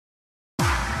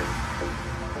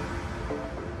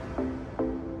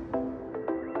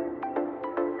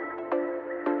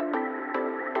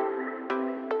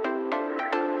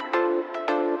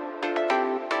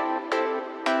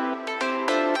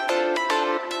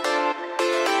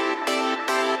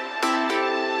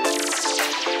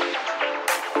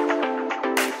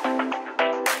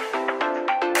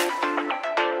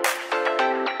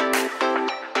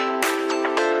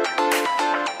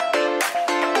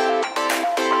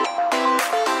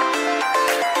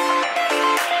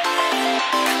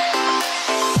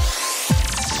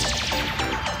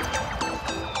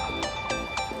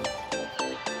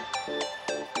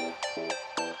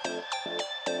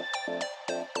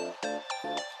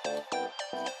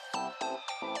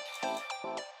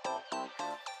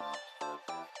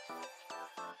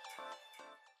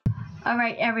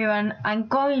Alright everyone, I'm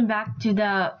going back to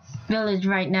the village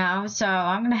right now, so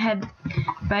I'm gonna head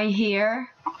right here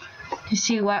to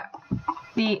see what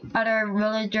the other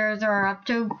villagers are up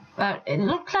to, but it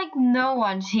looks like no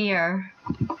one's here.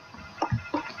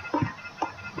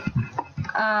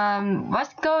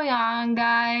 What's going on,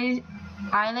 guys?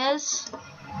 Eyeless?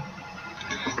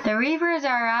 The Reapers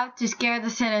are out to scare the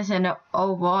citizen.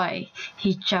 Oh boy,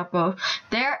 he chuckled.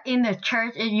 They're in the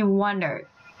church if you wondered.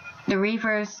 The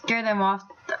Reapers scare them off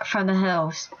from the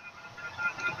hills.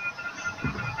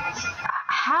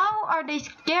 How are they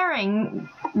scaring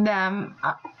them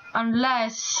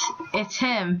unless it's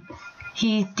him?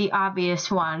 He's the obvious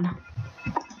one.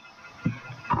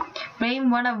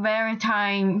 Blame one of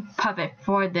Valentine puppet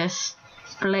for this,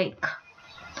 Blake.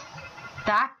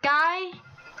 That guy?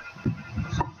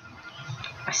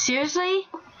 Seriously?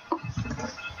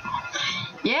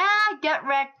 Yeah, get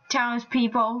wrecked,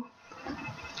 townspeople.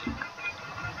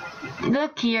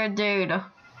 Look here, dude.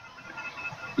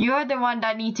 You're the one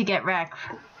that needs to get wrecked.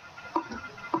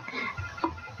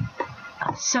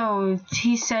 So,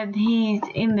 he said he's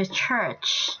in the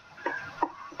church.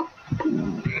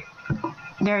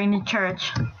 They're in the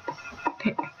church.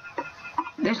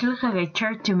 This looks like a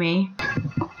church to me.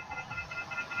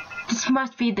 This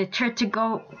must be the church to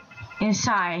go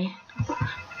inside,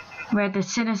 where the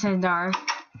citizens are.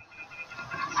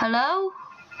 Hello?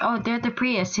 Oh, there's the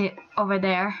priest over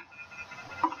there.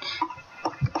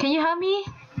 Can you help me?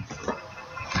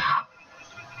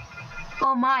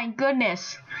 Oh my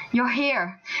goodness, you're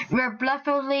here. We're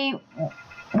blissfully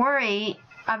worried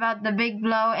about the big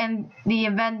blow and the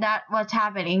event that was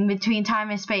happening between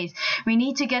time and space. We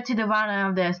need to get to the bottom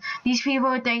of this. These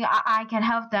people think I can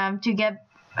help them to get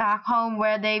back home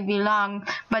where they belong,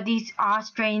 but these are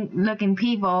strange looking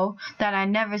people that I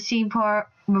never seen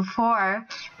before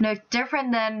look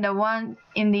different than the one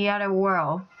in the other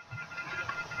world.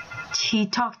 He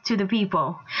talked to the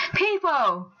people.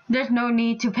 People! There's no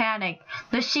need to panic.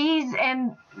 The Shees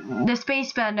and the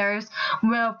space benders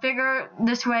will figure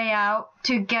this way out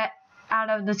to get out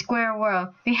of the square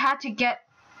world. We had to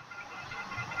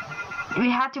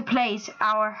place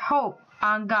our hope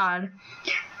on God.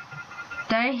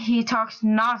 Then he talks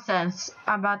nonsense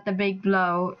about the big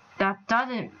blow that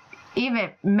doesn't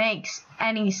even make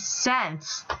any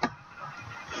sense.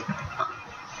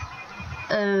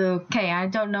 Okay, I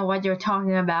don't know what you're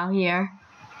talking about here.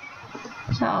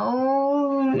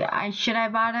 So, should I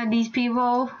bother these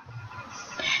people?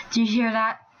 Do you hear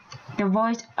that? The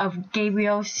voice of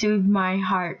Gabriel soothed my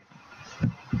heart.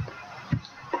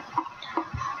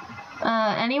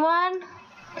 Anyone?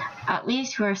 At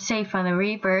least we're safe from the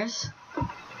Reapers.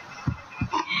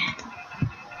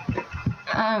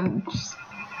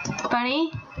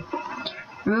 Bunny?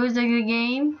 Rules of the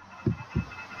game?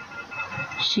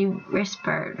 She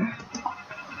whispered.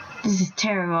 This is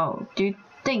terrible. Do you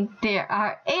think there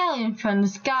are aliens from the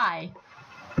sky?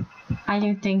 I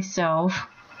don't think so.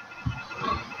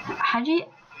 Had you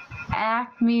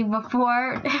asked me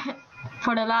before?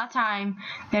 For the last time,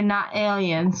 they're not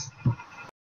aliens.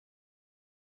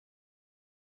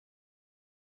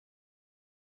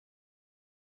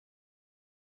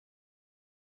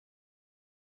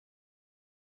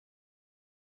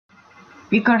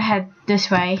 We're gonna head this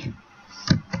way.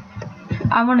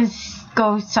 I want to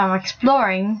go some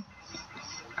exploring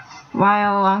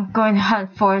while I'm going to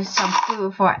hunt for some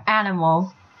food for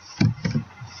animal.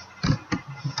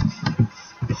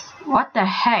 What the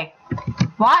heck?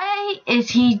 Why is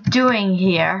he doing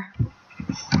here?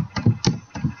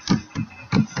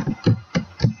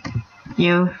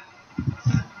 You.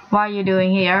 What are you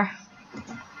doing here?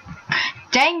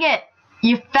 Dang it!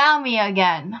 You found me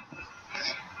again.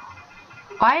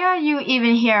 Why are you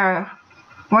even here?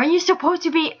 Weren't you supposed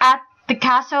to be at the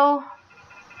castle?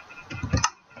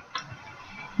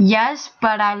 Yes,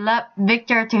 but I left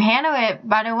Victor to handle it.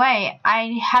 By the way,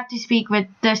 I have to speak with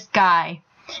this guy,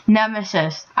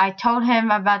 Nemesis. I told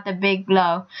him about the big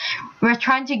blow. We're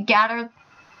trying to gather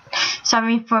some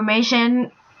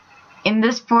information in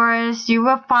this forest. You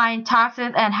will find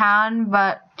Toxic and Hound,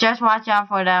 but just watch out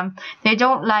for them. They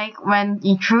don't like when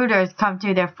intruders come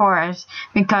to their forest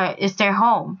because it's their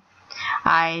home.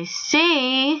 I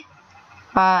see,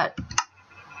 but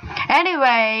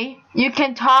anyway, you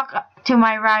can talk to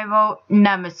my rival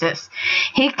Nemesis.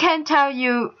 He can tell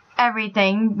you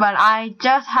everything, but I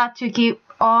just have to keep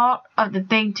all of the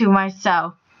things to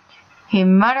myself. He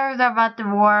mutters about the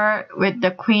war with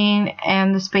the Queen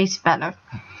and the Space Bender.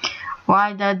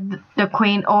 Why does the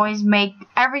Queen always make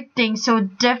everything so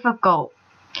difficult?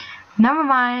 Never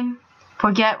mind.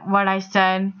 Forget what I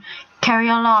said. Carry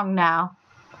along now.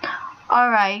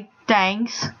 Alright,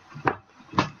 thanks.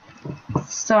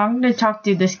 So I'm gonna talk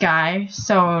to this guy.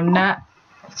 So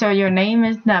your name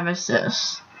is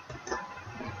Nemesis.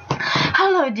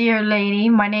 Hello, dear lady.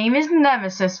 My name is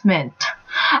Nemesis Mint.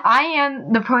 I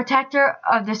am the protector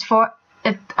of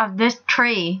this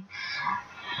tree.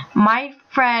 My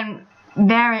friend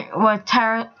Barry will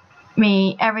tell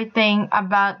me everything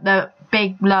about the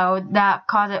big blow that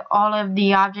caused all of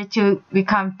the objects to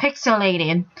become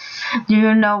pixelated. Do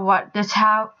you know what this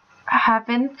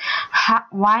happened?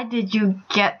 Why did you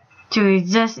get to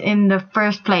exist in the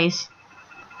first place?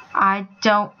 I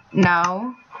don't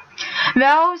know.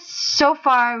 Well, so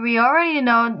far we already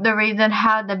know the reason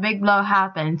how the big blow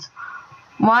happens.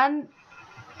 1.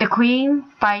 The Queen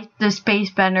fights the space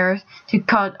benders to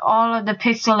cut all of the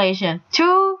pixelation.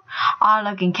 2.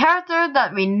 Odd-looking characters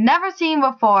that we never seen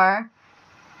before.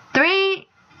 3.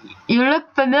 You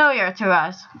look familiar to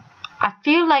us. I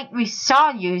feel like we saw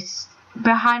you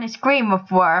behind a screen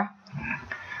before.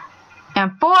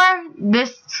 And 4.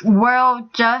 This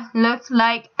world just looks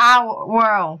like our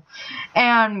world.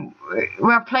 And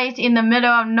we're placed in the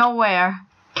middle of nowhere.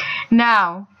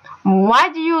 Now, why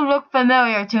do you look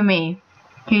familiar to me?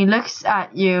 He looks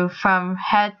at you from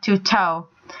head to toe.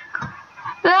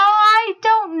 No, I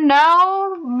don't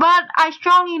know, but I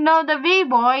strongly know the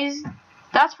V-boys.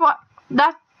 That's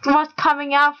what's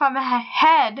coming out from her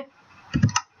head.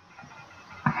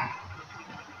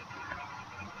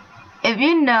 If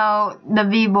you know the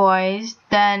V-boys,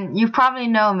 then you probably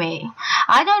know me.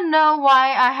 I don't know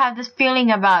why I have this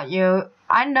feeling about you.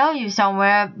 I know you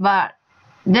somewhere, but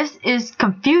this is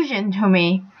confusion to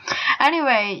me.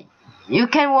 Anyway, you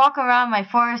can walk around my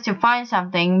forest to find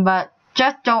something, but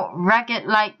just don't wreck it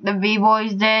like the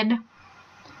V-boys did.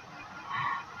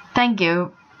 Thank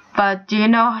you. But do you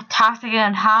know Toxic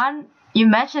and Han? You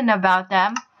mentioned about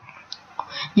them.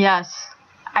 Yes,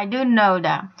 I do know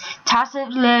them. Toxic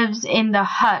lives in the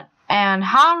hut, and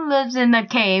Han lives in the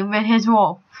cave with his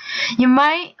wolf. You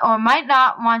might or might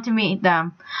not want to meet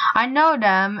them. I know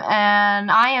them, and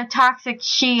I am Toxic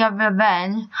She of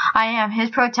Revenge. I am his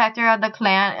protector of the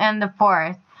clan and the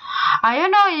forest. I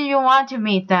don't know if you want to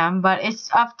meet them, but it's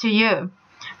up to you.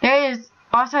 There is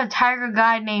also a tiger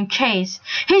guy named Chase.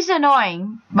 He's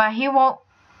annoying, but he won't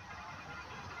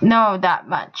know that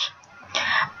much.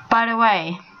 By the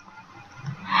way,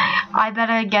 I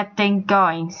better get things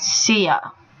going. See ya.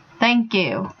 Thank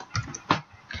you.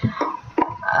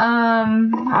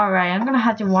 Alright, I'm gonna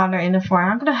have to wander in the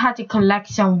forest. I'm gonna have to collect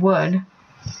some wood.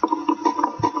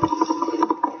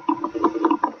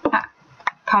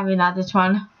 Probably not this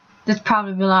one. This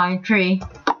probably belongs in a tree.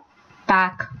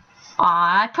 Back.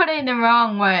 Aw, I put it in the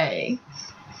wrong way.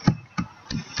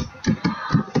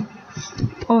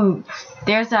 Oh,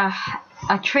 there's a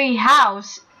tree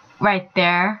house right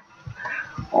there.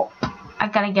 Oh, I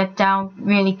gotta get down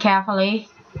really carefully.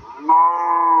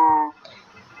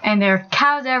 And there are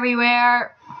cows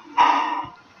everywhere.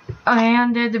 Oh,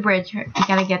 and there's the bridge. I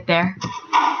gotta get there.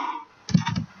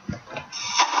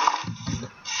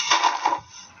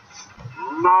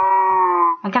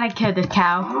 I gotta kill this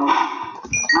cow.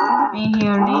 Me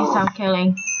here needs some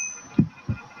killing.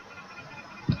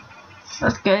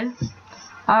 That's good.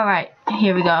 Alright,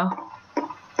 here we go.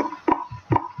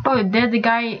 Oh, there's the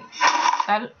guy.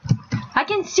 I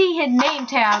can see his name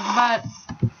tag, but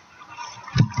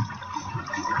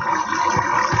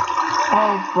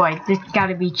oh boy, this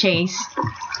gotta be Chase.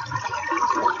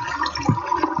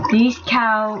 These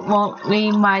cows won't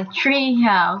leave my tree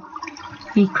house,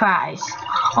 he cries.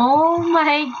 Oh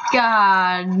my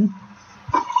god.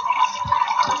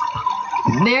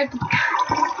 The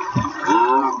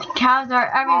cows are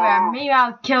everywhere. Maybe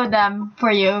I'll kill them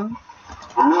for you.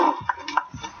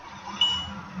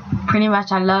 Pretty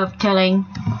much I love killing,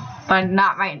 but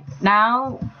not right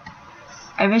now.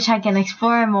 I wish I can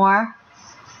explore more.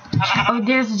 Oh,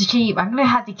 there's a sheep. I'm gonna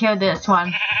have to kill this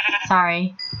one.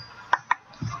 Sorry.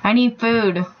 I need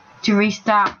food to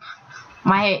restock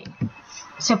my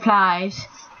supplies.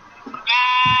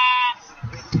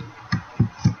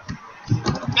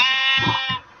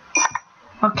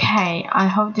 Okay, I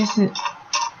hope this is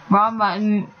wrong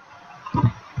button.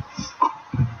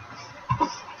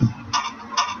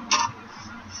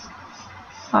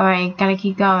 Alright, gotta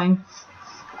keep going.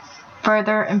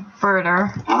 Further and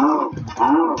further.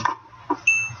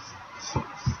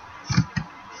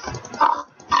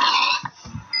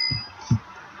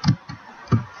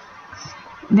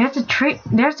 There's a tree.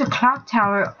 There's a clock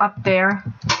tower up there.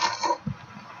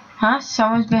 Huh?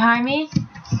 Someone's behind me?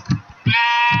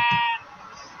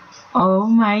 Oh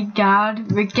my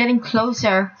god, we're getting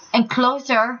closer and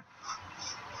closer.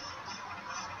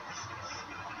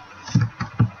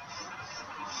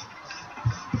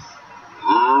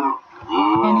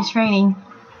 it's raining.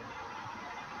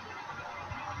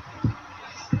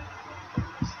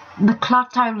 The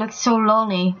clock tower looks so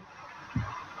lonely.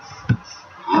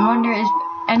 I wonder if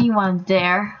anyone's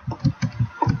there.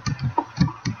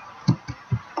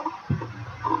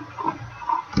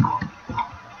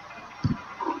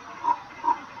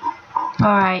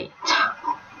 Alright.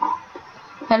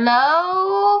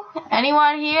 Hello?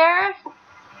 Anyone here?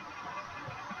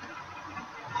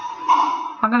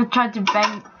 I'm gonna try to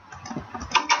bang.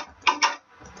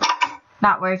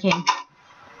 Not working.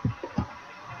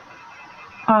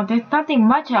 Oh, there's nothing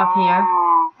much up here.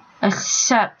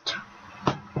 Except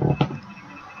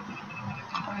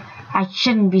I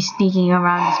shouldn't be sneaking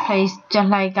around this place just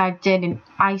like I did in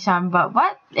Iceland, but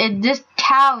what is this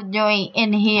cow doing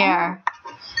in here?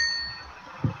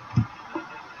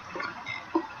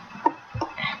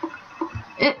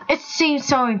 It seems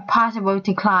so impossible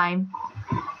to climb.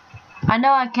 I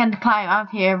know I can climb up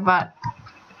here, but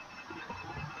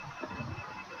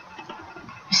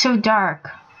it's so dark.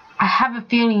 I have a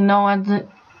feeling no one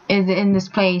is in this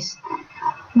place.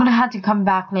 I'm gonna have to come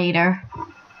back later.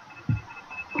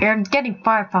 You're getting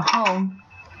far from home,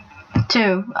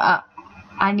 too.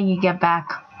 I need to get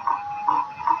back.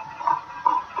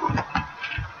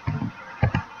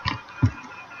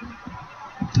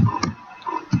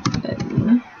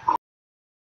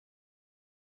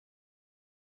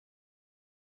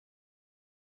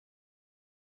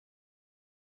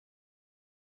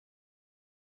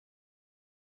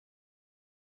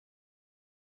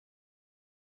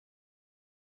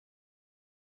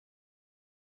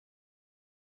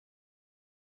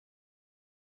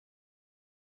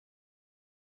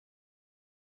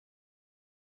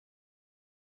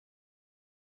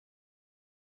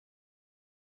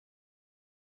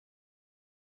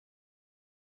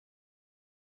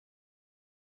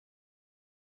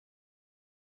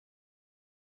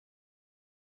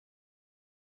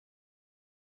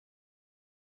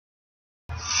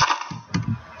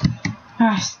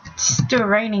 It's still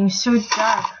raining, so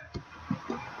dark.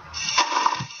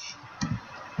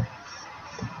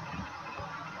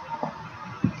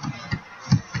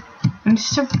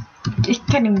 It's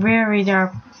getting very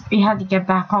dark. We have to get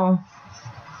back home.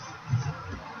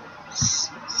 It's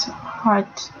so hard.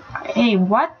 Hey,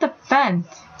 what the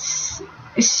fence?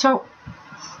 It's so.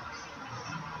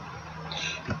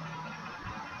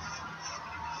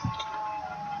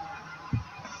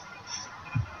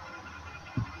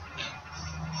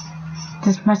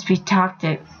 This must be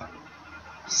toxic.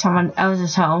 Someone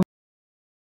else's home.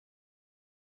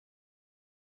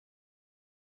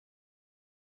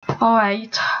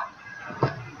 Alright.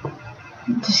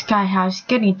 The sky house is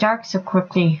getting dark so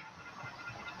quickly.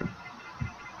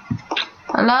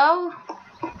 Hello?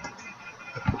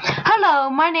 Hello,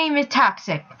 my name is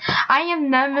Toxic. I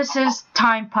am Nemesis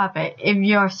Time Puppet if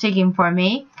you're seeking for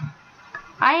me.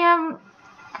 I am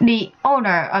the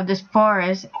owner of this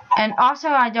forest, and also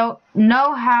I don't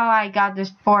know how I got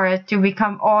this forest to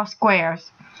become all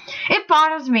squares. It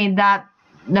bothers me that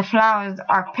the flowers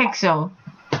are pixel.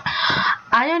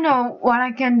 I don't know what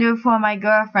I can do for my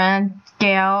girlfriend,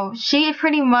 Gail. She is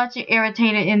pretty much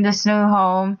irritated in this new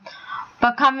home,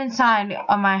 but come inside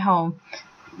of my home.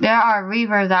 There are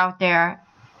reavers out there.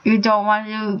 You don't want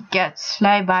to get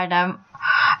slayed by them,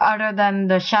 other than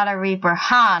the Shadow Reaper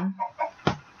Han.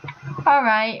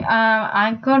 Alright,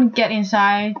 I'm going to get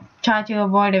inside, try to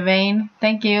avoid the rain.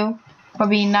 Thank you for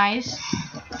being nice.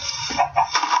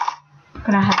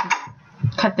 Gonna have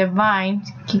to cut the vine,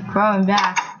 keep growing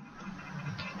back.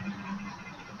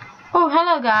 Oh,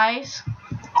 hello guys.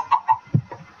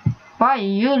 What are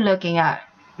you looking at?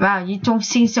 Wow, you don't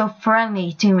seem so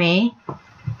friendly to me.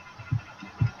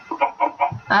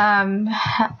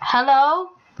 Hello?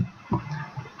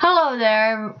 Hello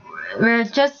there. We're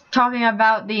just talking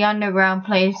about the underground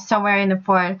place somewhere in the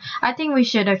forest. I think we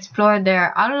should explore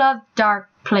there. I love dark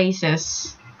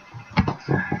places.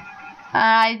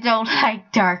 I don't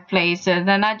like dark places,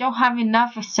 and I don't have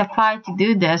enough supply to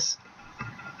do this.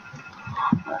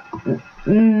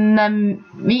 You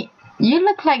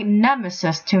look like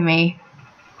Nemesis to me.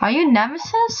 Are you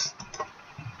Nemesis?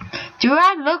 Do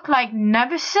I look like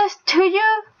Nemesis to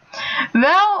you?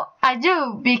 Well, I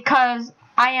do, because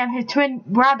I am his twin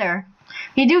brother.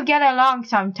 We do get along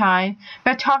sometimes.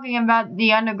 We're talking about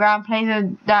the underground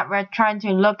places that we're trying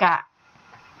to look at.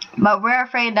 But we're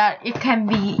afraid that it can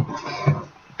be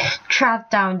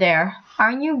trapped down there.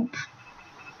 Aren't you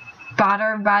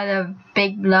bothered by the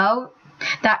big blow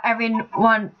that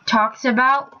everyone talks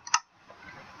about?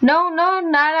 No,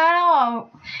 not at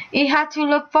all. You have to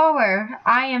look forward.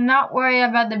 I am not worried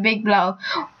about the big blow.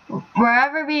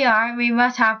 Wherever we are, we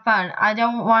must have fun. I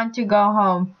don't want to go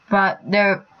home, but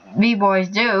there B-boys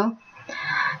do.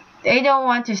 They don't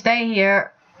want to stay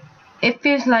here. It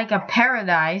feels like a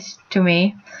paradise to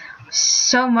me.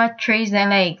 So much trees and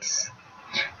lakes.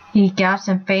 He gasped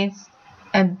and faints,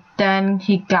 and then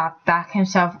he got back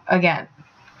himself again.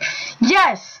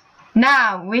 Yes!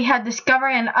 Now we have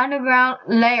discovered an underground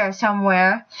layer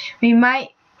somewhere. We might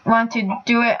want to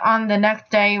do it on the next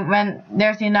day when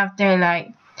there's enough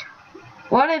daylight.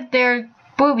 What if they're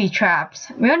booby traps?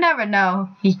 We'll never know,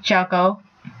 he chuckled.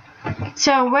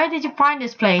 So where did you find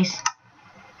this place?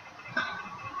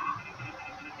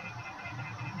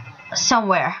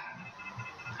 Somewhere.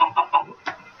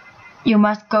 You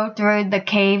must go through the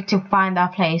cave to find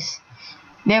that place.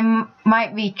 There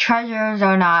might be treasures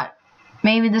or not.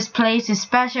 Maybe this place is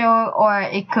special, or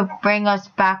it could bring us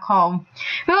back home.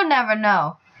 We'll never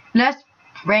know. Let's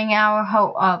bring our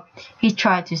hope up. He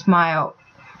tried to smile.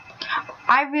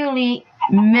 I really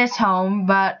miss home,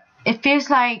 but it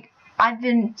feels like I've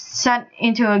been sent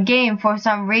into a game for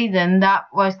some reason that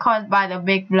was caused by the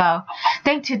big blow.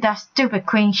 Thanks to that stupid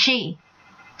Queen She.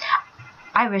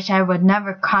 I wish I was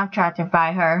never contracted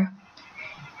by her.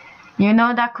 You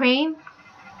know that queen?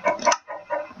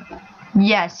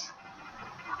 Yes.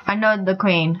 I know the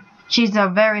queen. She's a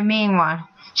very mean one.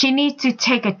 She needs to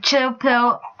take a chill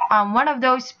pill on one of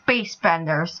those space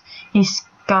benders. He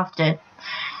scoffed it.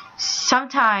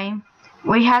 Sometime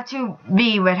we have to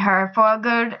be with her for a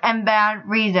good and bad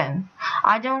reason.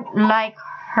 I don't like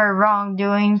her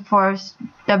wrongdoing for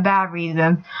the bad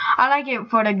reason. I like it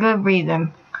for the good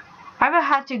reason. I will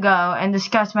have to go and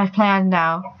discuss my plans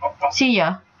now. See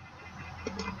ya.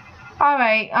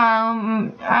 Alright,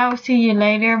 I'll see you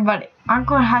later, but I'm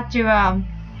gonna have to,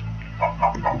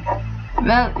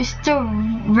 well, it's still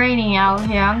raining out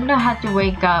here. I'm gonna have to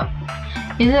wake up.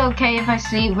 Is it okay if I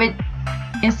sleep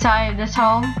inside this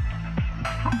home?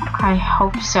 I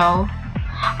hope so.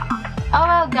 Oh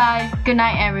well, guys, good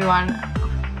night, everyone.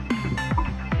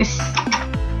 This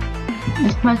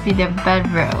must be their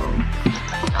bedroom.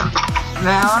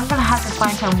 Well, I'm gonna have to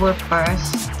find some wood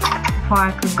first before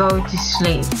I could go to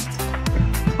sleep.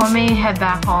 Or maybe head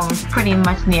back home. It's pretty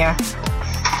much near.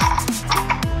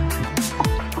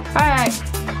 Alright,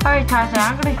 Tasha,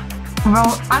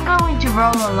 I'm going to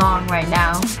roll along right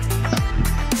now.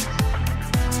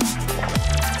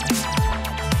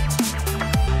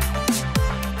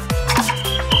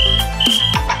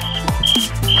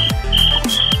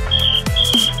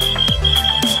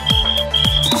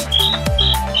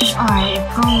 Alright,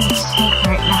 going